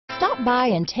Stop by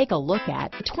and take a look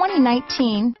at the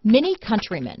 2019 Mini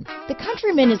Countryman. The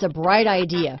Countryman is a bright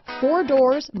idea. 4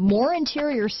 doors, more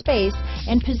interior space,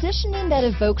 and positioning that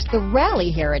evokes the rally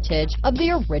heritage of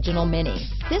the original Mini.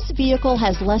 This vehicle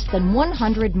has less than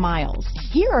 100 miles.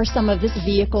 Here are some of this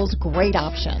vehicle's great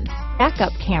options: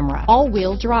 backup camera,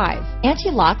 all-wheel drive,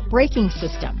 anti-lock braking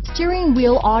system, steering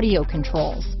wheel audio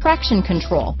controls, traction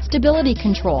control, stability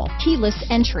control, keyless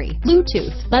entry,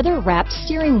 Bluetooth, leather-wrapped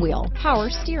steering wheel, power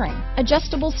steering,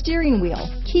 adjustable steering wheel,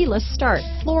 keyless start,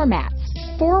 floor mats,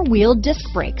 4-wheel disc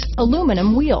brakes,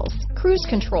 aluminum wheels, cruise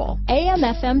control,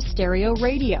 AM/FM stereo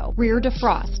radio, rear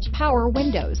defrost, power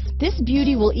windows. This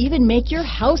beauty will even make your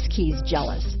house keys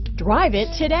jealous. Drive it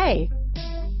today.